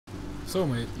So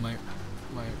my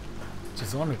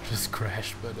Dishonored just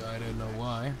crashed, but I don't know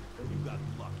why.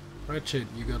 Ratchet,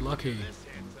 you got lucky.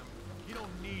 You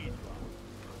don't need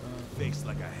face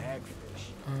like a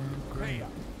hagfish. Great.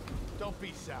 Don't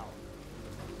be sour.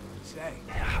 Say,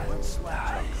 one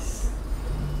slap.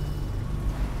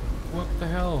 What the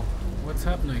hell? What's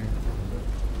happening?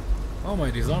 Oh,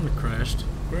 my Dishonored crashed.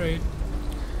 Great.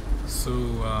 So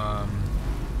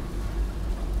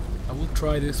I will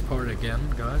try this part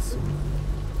again, guys.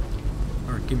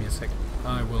 Or give me a second.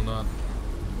 I will not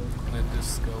let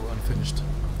this go unfinished.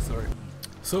 Sorry.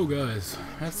 So guys,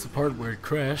 that's the part where it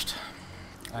crashed.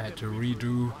 I had to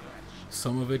redo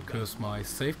some of it because my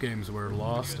save games were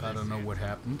lost. I don't know what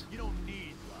happened.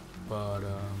 But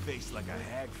face like a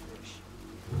hagfish.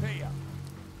 Hey,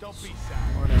 don't be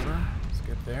sour. whatever. Let's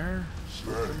get there.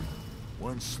 Sir,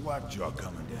 one slackjaw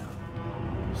coming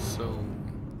down. So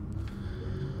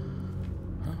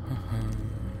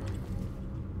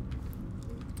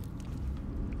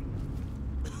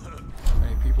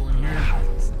any people in here?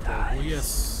 Oh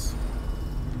yes.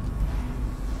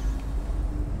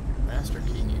 Master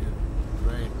key needed.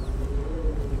 Great.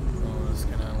 Oh, this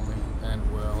can only end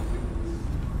well.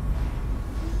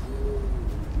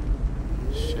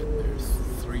 Shit, there's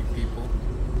 3 people.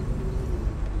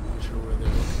 Not sure where they're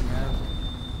looking at.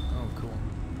 Oh, cool.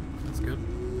 That's good.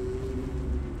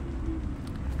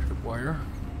 Tripwire.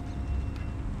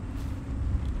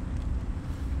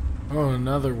 Oh,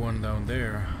 another one down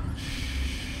there.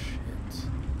 Shit.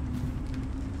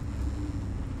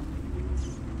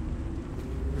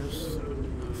 There's 3,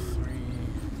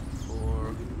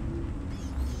 4.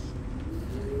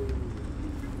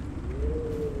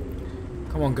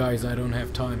 Come on, guys, I don't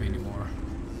have time anymore.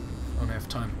 I don't have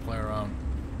time to play around.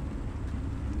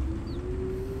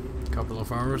 A couple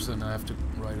of hours and I have to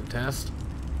write a test.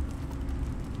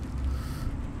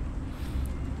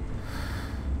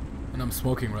 And I'm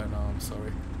smoking right now, I'm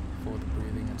sorry for the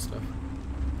breathing and stuff.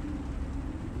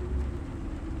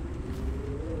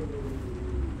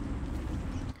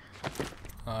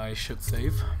 I should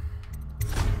save.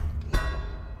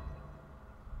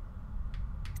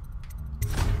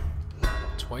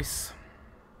 Twice.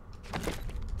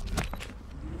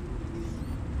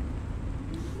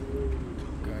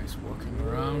 Guys walking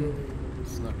around.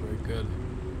 It's not very good.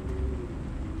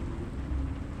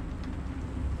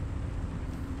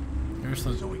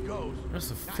 So he goes.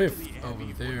 There's a Not to 5th the over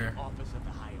Abbey or there. the office of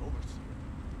the High Overseer,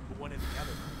 but one of the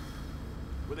other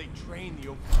places, where they train the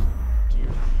open to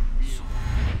your real.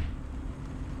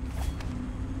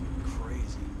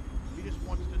 Crazy. He just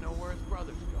wants to know where his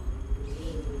brothers go. He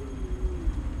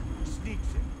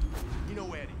sneaks in. You know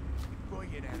Eddie.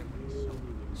 Going in at him when he's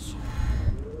so.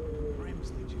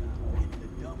 Brimsley job. Hitting the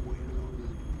dumb way along.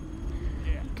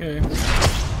 Yeah. Okay.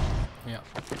 Yeah,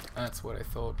 that's what I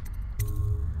thought.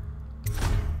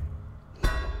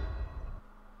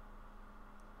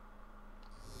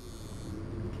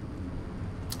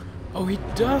 Oh, he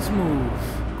does move!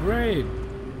 Great!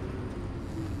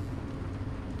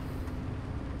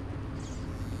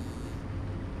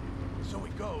 So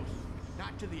he goes,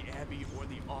 not to the Abbey or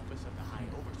the office of the High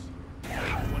Overseer.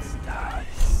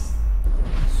 Nice.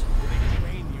 Where they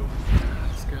train the overseer.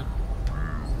 That's good.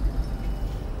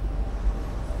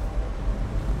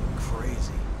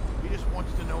 Crazy. He just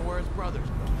wants to know where his brothers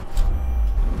go.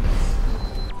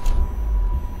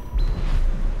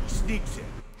 He sneaks in.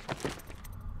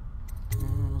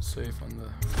 Safe on the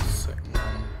second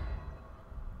one.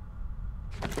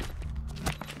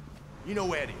 You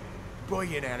know Eddie.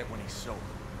 Going at it when he's sober.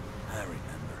 I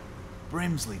remember.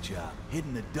 Brimsley job.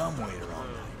 Hitting the dumbwaiter all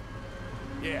night.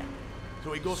 Yeah.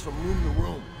 So he goes from room to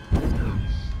room. An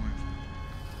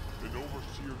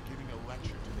overseer giving a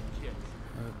lecture to the kids.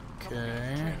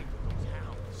 Okay.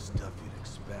 Stuff you'd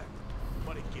expect.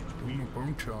 But it gets weird.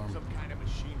 Boom charm. Some kind of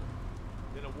machinery.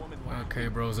 Then a woman laughing. Okay,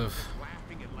 Broseph.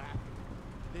 Laughing and laughing.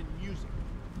 Then music.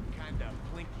 Kinda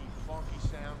plinky, funky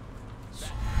sound.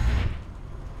 That.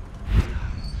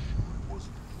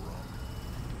 Wasn't drunk.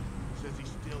 Says he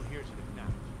still hears it at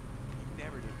night. He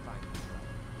never did find it.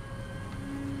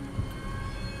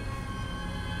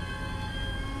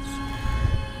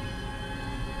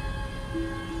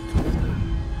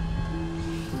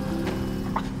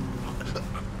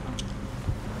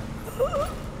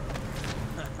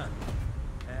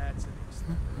 That's an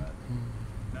extender.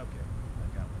 Okay, I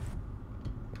got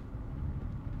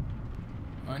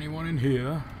one. Anyone in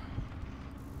here?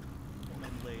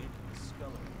 Woman laid in the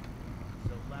scullery,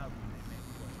 so loudly they make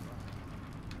one rock.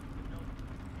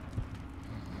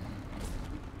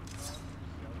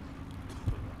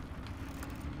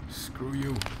 Screw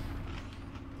you.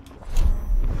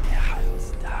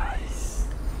 Nice.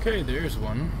 Okay, there's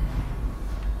one.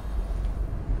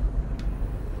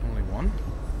 Only one?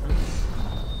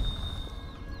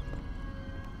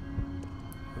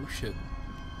 Oh shit.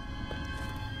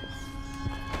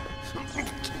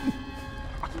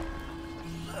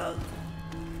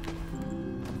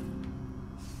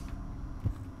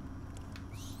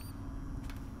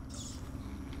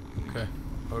 Okay,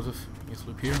 Joseph, you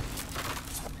sleep here?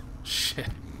 Shit.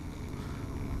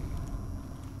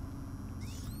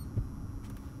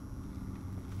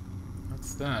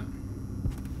 What's that?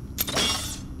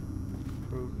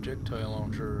 Projectile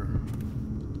launcher.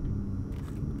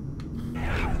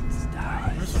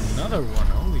 There's another one,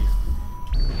 holy.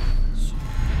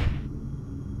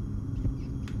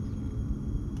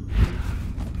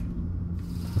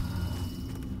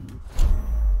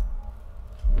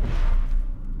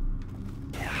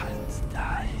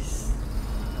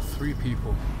 Three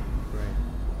people. Great.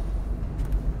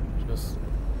 Just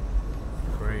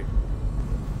great.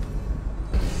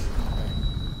 Okay.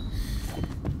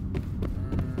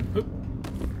 Oop.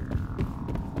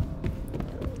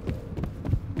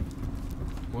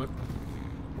 What?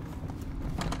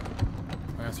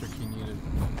 Master key needed.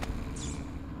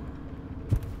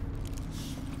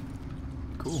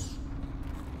 Cool.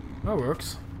 That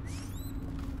works.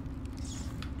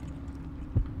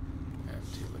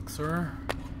 Empty elixir.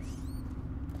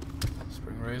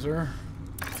 Spring razor.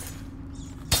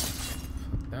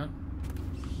 Fuck that.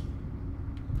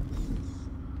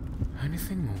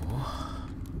 Anything more?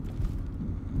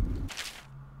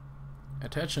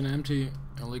 Attach an empty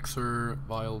elixir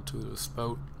vial to the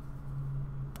spout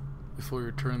before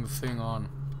you turn the thing on.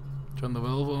 Turn the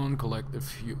valve on, collect the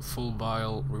full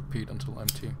vial, repeat until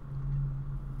empty.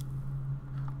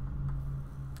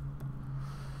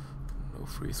 No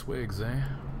free swigs, eh?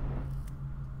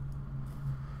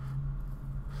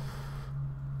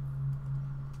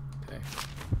 Okay.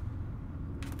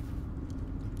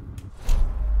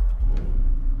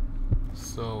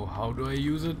 So, how do I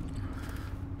use it?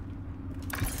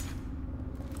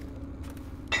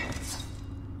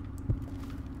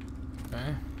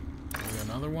 Okay. Maybe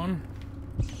another one?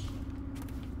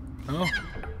 No?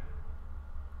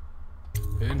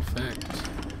 Infect.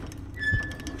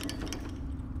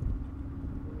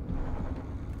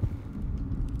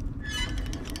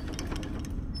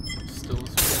 Still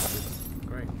suspected.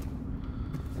 Great.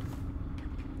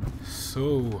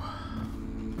 So,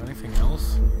 anything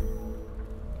else?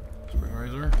 Spring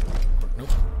razor? Nope.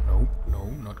 Nope. No,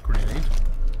 not grenade.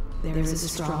 There is a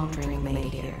strong drink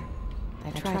made here.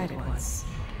 I tried it once.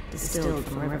 Distilled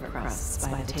from river crusts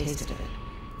by the taste of it.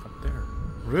 Up there.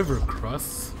 River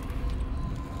crusts?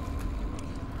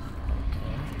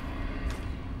 Okay.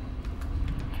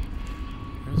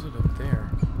 Where's it up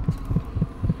there?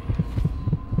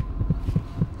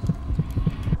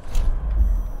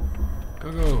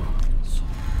 Go go!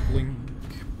 Blink,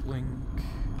 blink.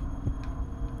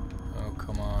 Oh,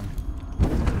 come on.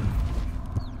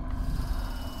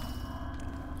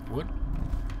 What?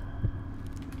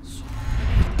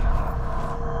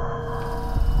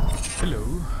 Hello,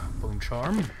 bone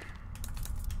charm.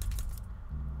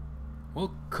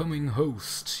 Welcoming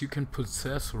host. You can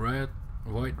possess white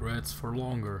rats for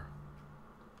longer.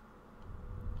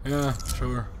 Yeah,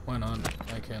 sure. Why not?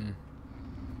 I can't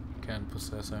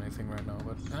possess anything right now,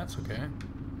 but that's okay.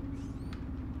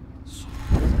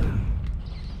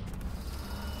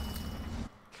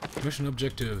 Mission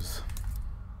objectives.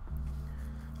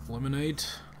 Eliminate,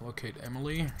 locate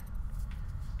Emily,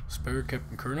 spare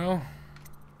Captain Curnow.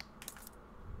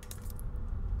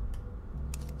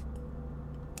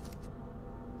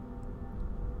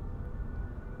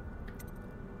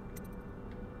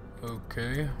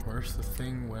 Okay, where's the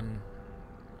thing when...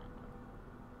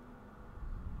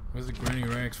 Where's the granny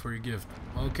rags for your gift?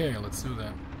 Okay, let's do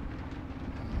that.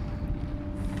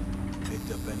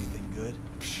 Picked up anything good?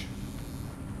 Psh.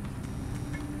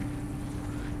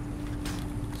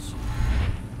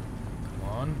 Come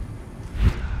on.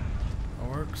 That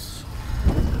works.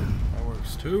 That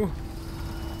works too.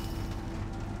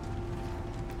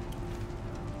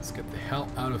 Let's get the hell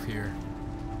out of here.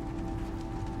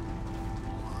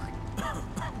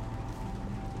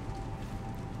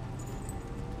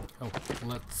 Oh,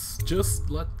 let's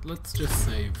just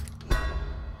save.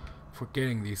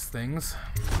 Forgetting these things.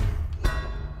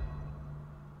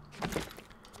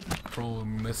 Probably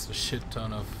missed a shit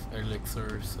ton of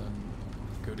elixirs and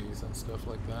goodies and stuff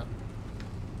like that.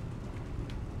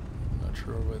 Not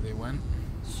sure where they went.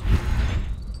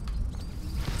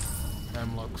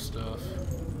 Hemlock stuff.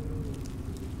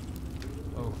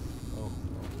 Oh,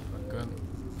 not good.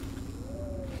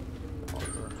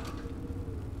 Auger.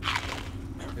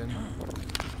 Again.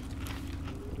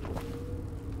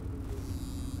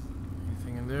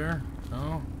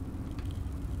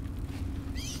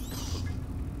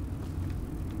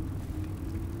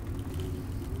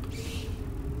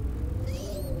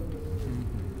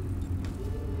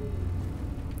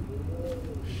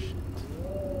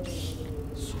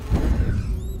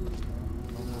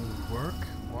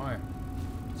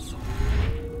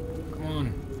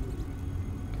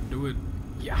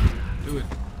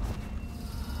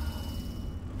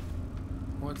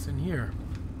 what's in here?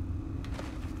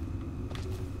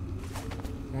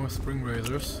 More spring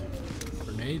razors.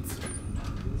 Grenades.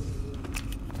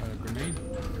 Grenade.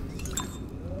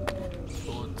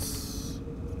 Bullets.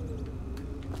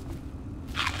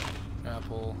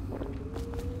 Apple.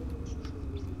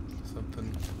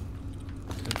 Something.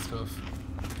 Good stuff.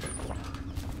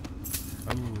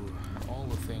 Ooh, all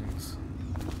the things.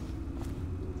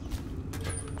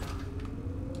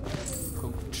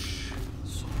 Coach.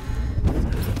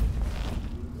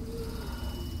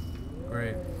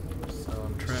 Great. So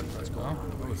I'm trapped right now.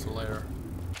 Oh, it's a lair.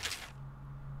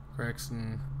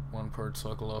 Craxton, 1 part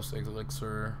Sokolov's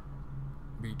elixir,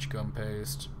 beach gum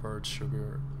paste, bird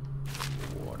sugar,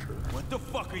 water. What the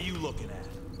fuck are you looking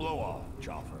at? Blow off,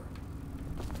 chopper.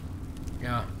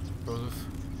 Yeah, Joseph.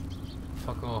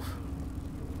 Fuck off.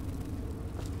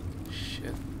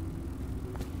 Shit.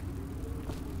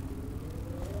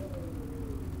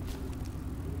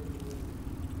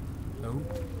 No?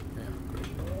 Yeah, great.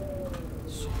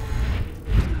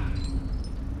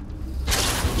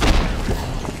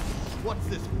 What's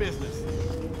this business?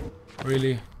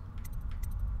 Really?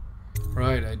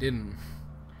 Right, I didn't.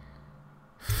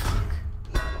 Fuck.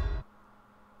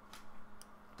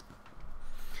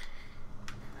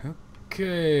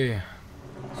 Okay.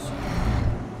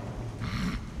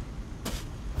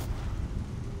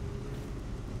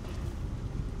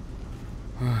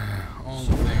 All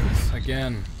the things.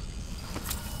 Again.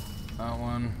 That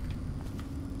one.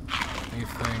 These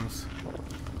things.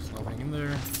 There's nothing in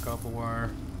there. Copper wire.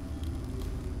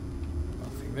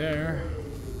 Nothing there.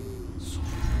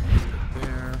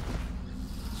 There.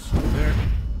 There.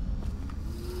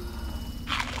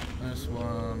 This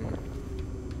one.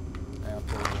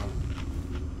 Apple.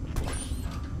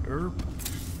 Derp.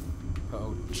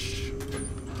 Pouch.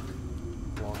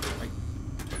 Water light.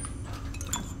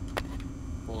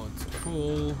 Bullets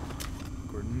full.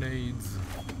 Grenades.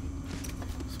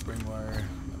 Spring wire.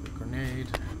 Another grenade.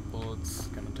 Bullets.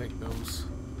 Gonna take those.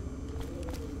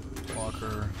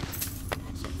 Walker.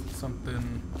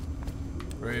 Something.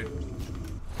 Right.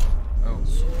 Oh.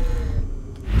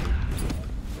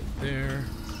 There.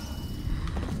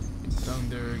 Get down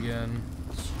there again.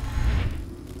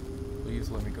 Please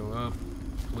let me go up.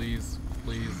 Please.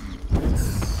 Please.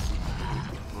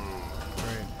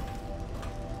 Right.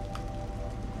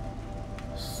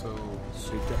 So.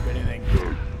 Souped up anything?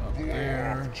 Up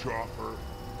there. Chopper.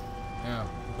 Yeah.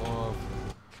 Blow off.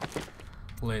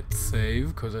 Let's save,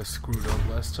 because I screwed up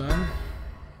last time.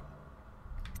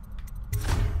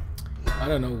 I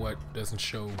don't know what doesn't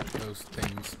show those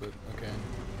things, but okay, I'm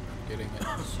getting it.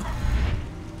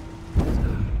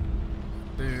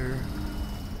 There.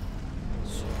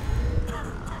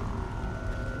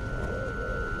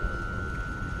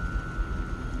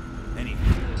 Any?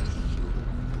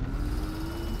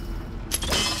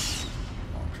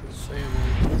 Launcher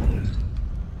disabled.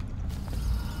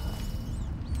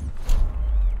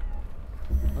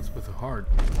 What's with the heart?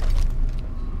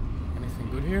 Anything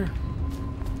good here?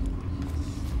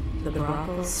 The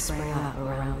brothels sprang up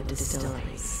around the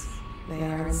distilleries. They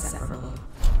are inseparable.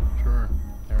 Sure,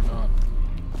 they're not.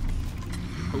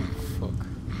 Oh, fuck.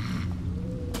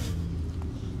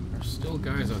 There's still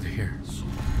guys out here.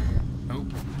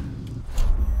 Nope.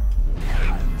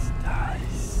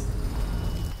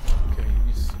 Okay,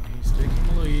 he's taking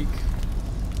a leak.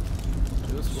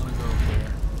 Just wanna go up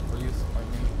there. Please, like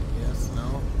me. Yes, no,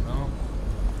 no,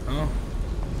 no.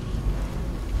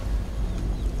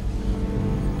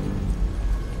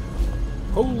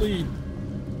 Holy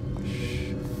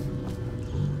shit.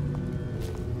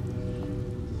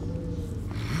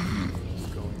 What's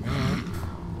going on?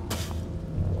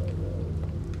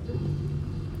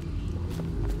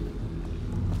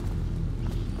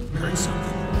 Heard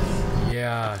something?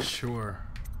 Yeah, sure.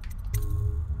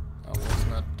 I was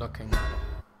not ducking.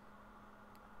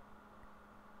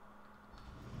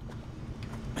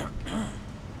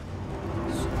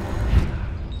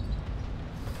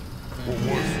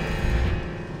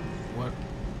 What?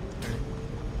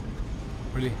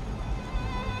 Really?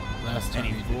 Last time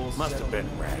Any you fools? did. Must have been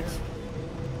rats.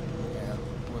 Yeah,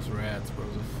 it was rats,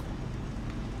 Joseph.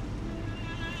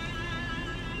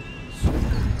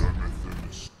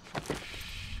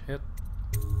 Shit.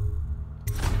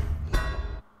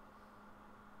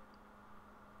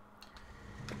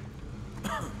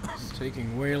 It's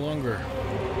taking way longer.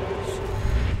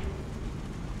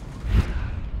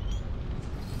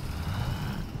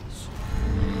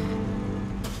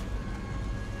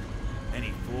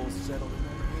 Any fools settled in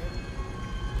over here?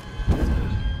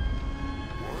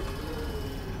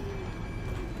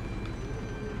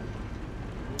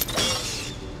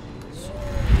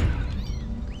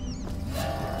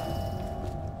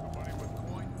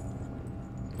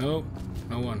 No,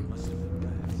 no one. Must have been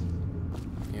rats.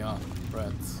 Yeah,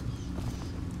 rats.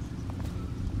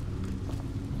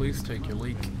 Please take your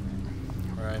leak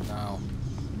right now.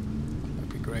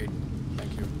 That'd be great.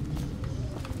 Thank you.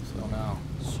 So now,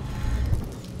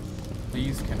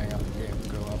 please, can I go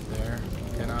up there?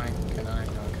 Can I? Can I?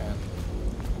 No, I can't.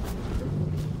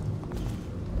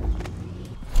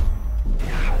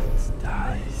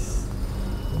 Dice.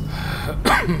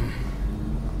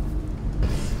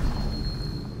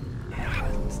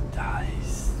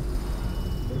 Dice.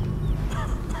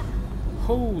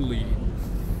 Holy!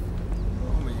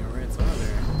 How many rats are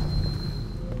there?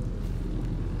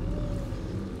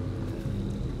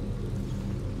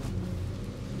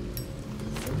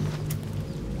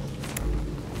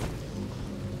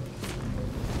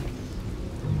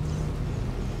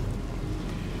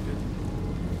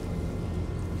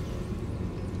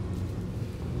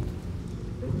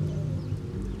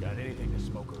 Got anything to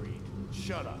smoke or eat?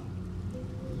 Shut up.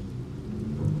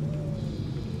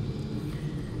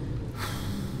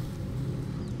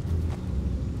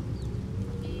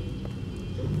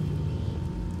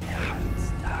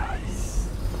 Dice.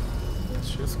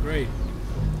 It's just great.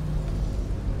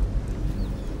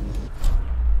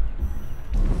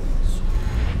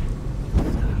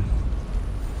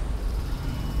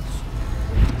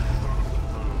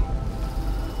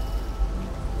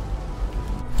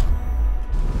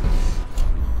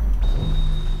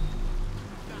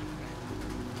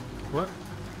 What?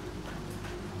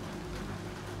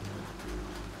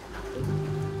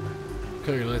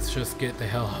 Okay, let's just get the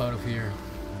hell out of here.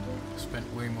 Spent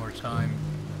way more time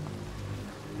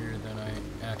here than I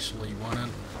actually wanted.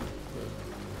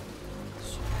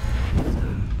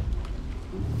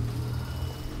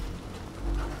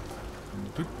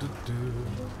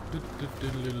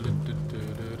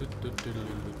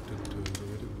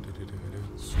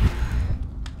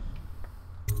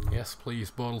 Yes, please,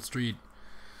 Bottle Street.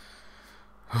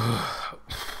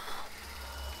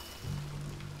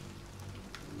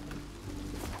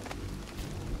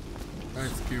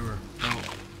 Alright, skewer. No.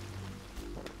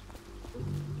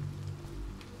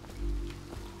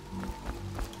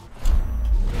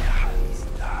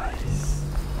 Dice.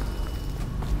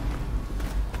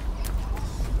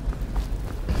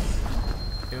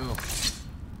 Yo.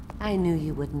 I knew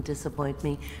you wouldn't disappoint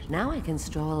me. Now I can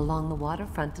stroll along the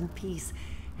waterfront in peace.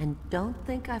 And don't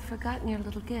think I've forgotten your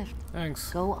little gift.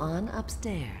 Thanks. Go on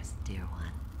upstairs, dear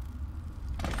one.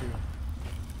 Thank you.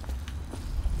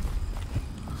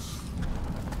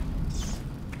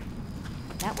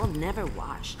 That will never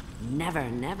wash. Never,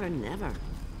 never, never.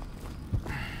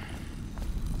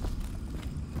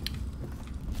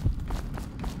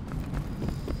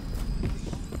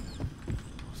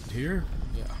 Is it here?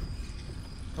 Yeah.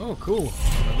 Oh, cool.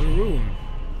 Another room.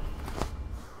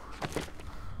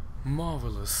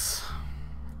 Marvelous.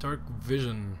 Dark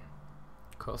vision.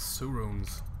 Costs 2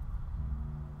 rooms.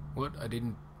 What? I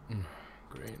didn't...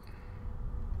 Great.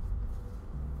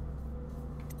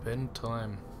 Spend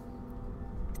time.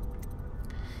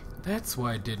 That's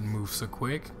why it didn't move so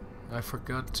quick. I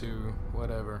forgot to...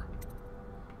 whatever.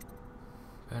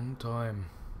 Spend time.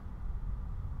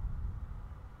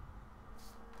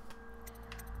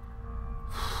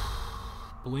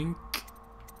 Blink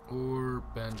or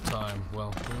bend time.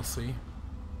 Well, we'll see.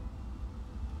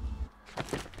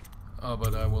 Oh,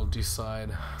 but I will decide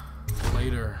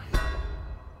later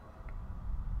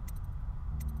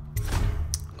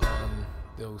on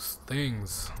those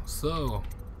things. So,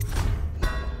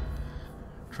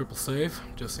 triple save,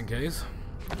 just in case.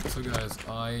 So guys,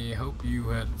 I hope you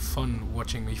had fun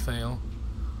watching me fail.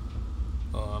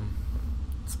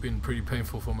 It's been pretty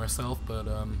painful for myself, but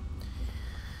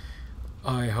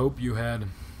I hope you had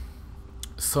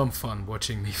some fun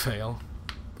watching me fail.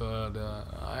 But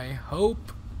I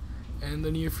hope in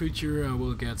the near future I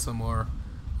will get some more,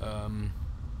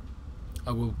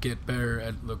 I will get better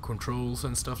at the controls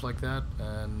and stuff like that,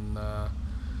 and I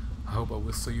hope I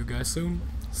will see you guys soon.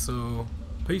 So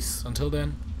peace until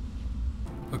then.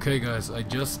 Okay guys, I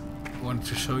just wanted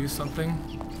to show you something.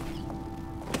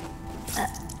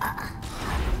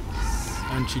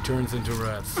 And she turns into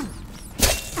rats.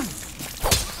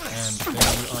 And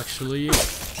they will actually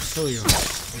kill you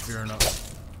if you're not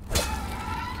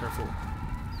careful.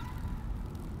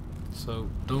 So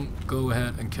don't go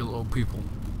ahead and kill old people.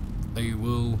 They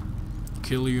will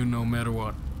kill you no matter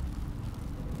what.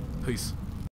 Peace.